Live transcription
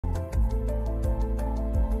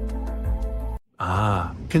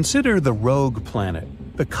Consider the rogue planet,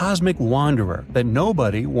 the cosmic wanderer that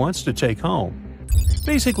nobody wants to take home.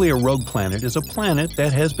 Basically, a rogue planet is a planet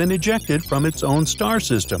that has been ejected from its own star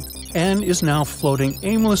system and is now floating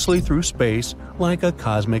aimlessly through space like a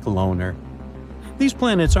cosmic loner. These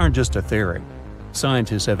planets aren't just a theory.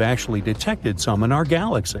 Scientists have actually detected some in our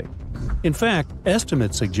galaxy. In fact,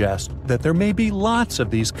 estimates suggest that there may be lots of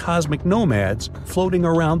these cosmic nomads floating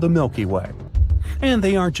around the Milky Way. And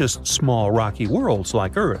they aren't just small rocky worlds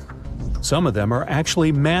like Earth. Some of them are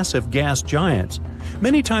actually massive gas giants,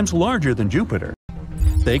 many times larger than Jupiter.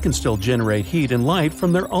 They can still generate heat and light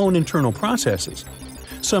from their own internal processes.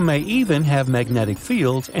 Some may even have magnetic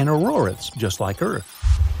fields and auroras just like Earth.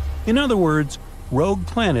 In other words, rogue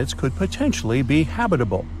planets could potentially be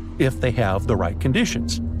habitable if they have the right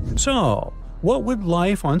conditions. So, what would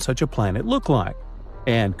life on such a planet look like?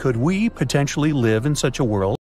 And could we potentially live in such a world?